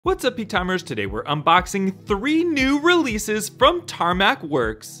What's up, Peak Timers? Today we're unboxing 3 new releases from Tarmac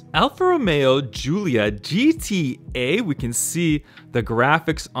Works. Alfa Romeo Giulia GT-A. We can see the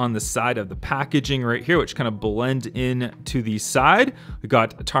graphics on the side of the packaging right here, which kind of blend in to the side. We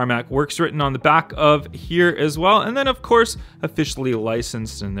got Tarmac Works written on the back of here as well. And then of course, officially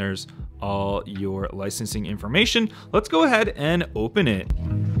licensed, and there's all your licensing information. Let's go ahead and open it.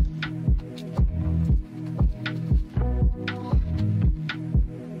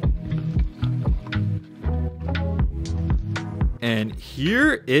 And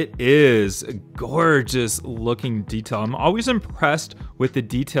here it is, gorgeous looking detail. I'm always impressed with the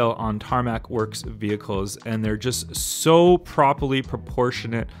detail on Tarmac Works vehicles, and they're just so properly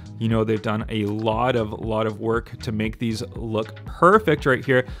proportionate. You know, they've done a lot of work to make these look perfect right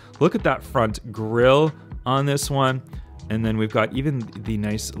here. Look at that front grille on this one. And then we've got even the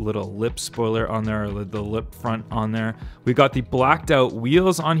nice little lip spoiler on there, or the lip front on there. We've got the blacked out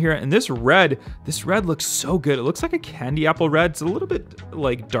wheels on here, and this red looks so good. It looks like a candy apple red. It's a little bit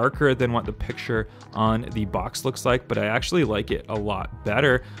like darker than what the picture on the box looks like, but I actually like it a lot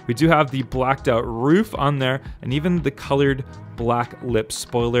better. We do have the blacked out roof on there, and even the colored black lip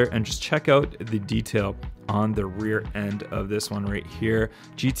spoiler, and just check out the detail on the rear end of this one right here.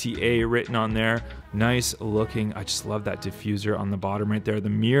 GTA written on there, nice looking. I just love that diffuser on the bottom right there. The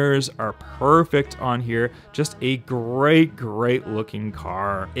mirrors are perfect on here. Just a great looking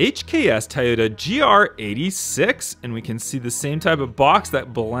car. HKS Toyota GR86, and we can see the same type of box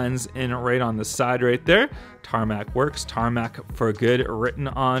that blends in right on the side right there. Tarmac Works, Tarmac for good written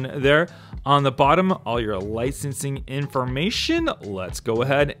on there. On the bottom, all your licensing information. Let's go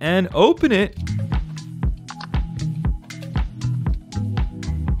ahead and open it.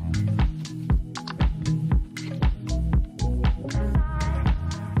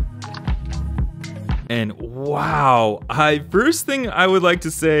 And wow, first thing I would like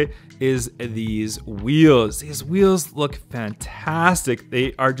to say is these wheels. These wheels look fantastic.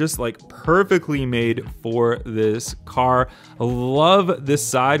 They are just like perfectly made for this car. I love this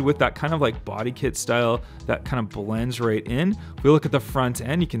side with that kind of like body kit style that kind of blends right in. If we look at the front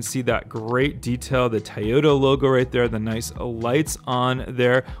end, you can see that great detail, the Toyota logo right there, the nice lights on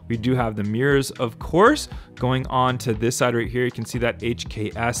there. We do have the mirrors, of course. Going on to this side right here, you can see that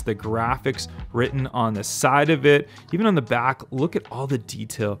HKS, the graphics written on the side of it. Even on the back, look at all the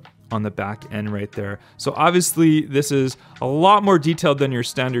detail on the back end right there. So obviously this is a lot more detailed than your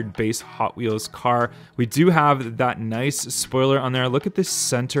standard base Hot Wheels car. We do have that nice spoiler on there. Look at this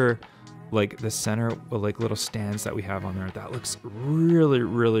center, like the center like little stands that we have on there. That looks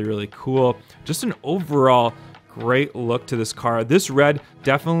really cool. Just an overall great look to this car. This red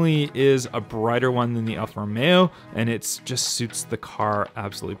definitely is a brighter one than the Alfa Romeo, and it just suits the car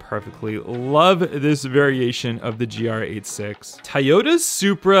absolutely perfectly. Love this variation of the GR86. Toyota's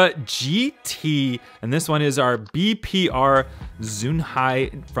Supra GT, and this one is our BPR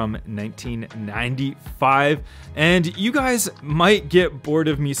Zunhai from 1995. And you guys might get bored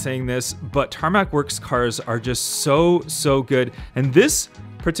of me saying this, but Tarmac Works cars are just so good. And this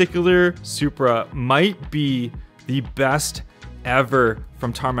particular Supra might be the best ever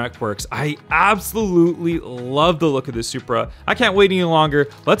from Tarmac Works. I absolutely love the look of this Supra. I can't wait any longer.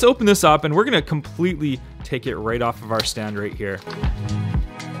 Let's open this up, and we're gonna completely take it right off of our stand right here.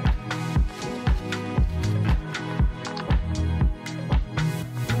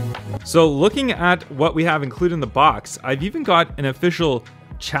 So looking at what we have included in the box, I've even got an official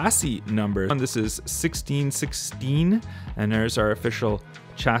chassis number. This is 1616, and there's our official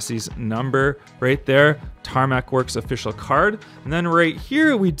chassis number right there. Tarmac Works official card. And then right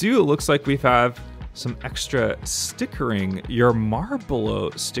here we do, it looks like we have some extra stickering, your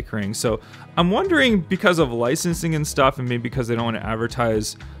Marlboro stickering. So I'm wondering, because of licensing and stuff, and maybe because they don't want to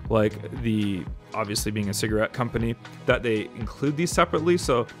advertise like the, obviously being a cigarette company, that they include these separately.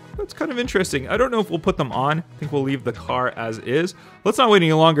 So that's kind of interesting. I don't know if we'll put them on. I think we'll leave the car as is. Let's not wait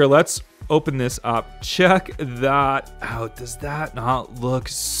any longer. Let's open this up. Check that out. Does that not look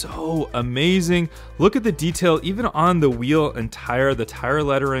so amazing? Look at the detail even on the wheel and tire, the tire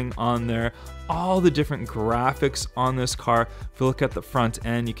lettering on there, all the different graphics on this car. If you look at the front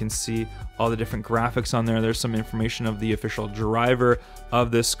end, you can see all the different graphics on there. There's some information of the official driver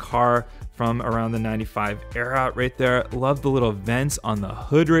of this car from around the 95 era right there. Love the little vents on the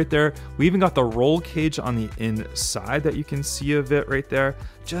hood right there. We even got the roll cage on the inside that you can see of it right there.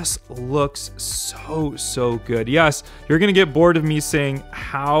 Just looks so good. Yes, you're gonna get bored of me saying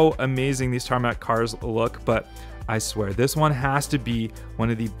how amazing these Tarmac cars look, but I swear this one has to be one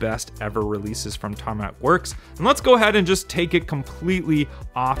of the best ever releases from Tarmac Works. And let's go ahead and just take it completely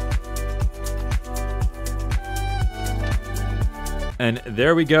off. And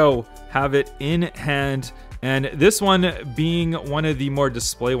there we go, have it in hand. And this one being one of the more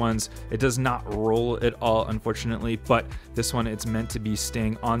display ones, it does not roll at all, unfortunately, but this one, it's meant to be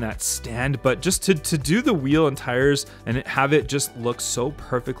staying on that stand. But just to do the wheel and tires and have it just look so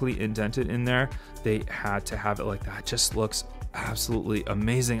perfectly indented in there, they had to have it like that. It just looks absolutely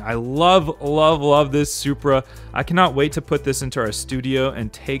amazing. I love this Supra. I cannot wait to put this into our studio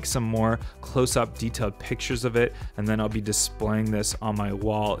and take some more close-up detailed pictures of it, and then I'll be displaying this on my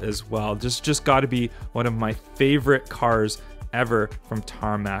wall as well. Just got to be one of my favorite cars ever from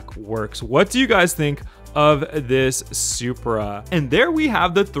Tarmac Works. What do you guys think of this Supra? And there we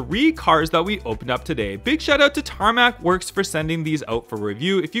have the 3 cars that we opened up today. Big shout out to Tarmac Works for sending these out for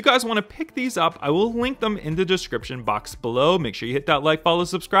review. If you guys want to pick these up, I will link them in the description box below. Make sure you hit that like, follow,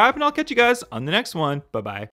 subscribe, and I'll catch you guys on the next one. Bye bye.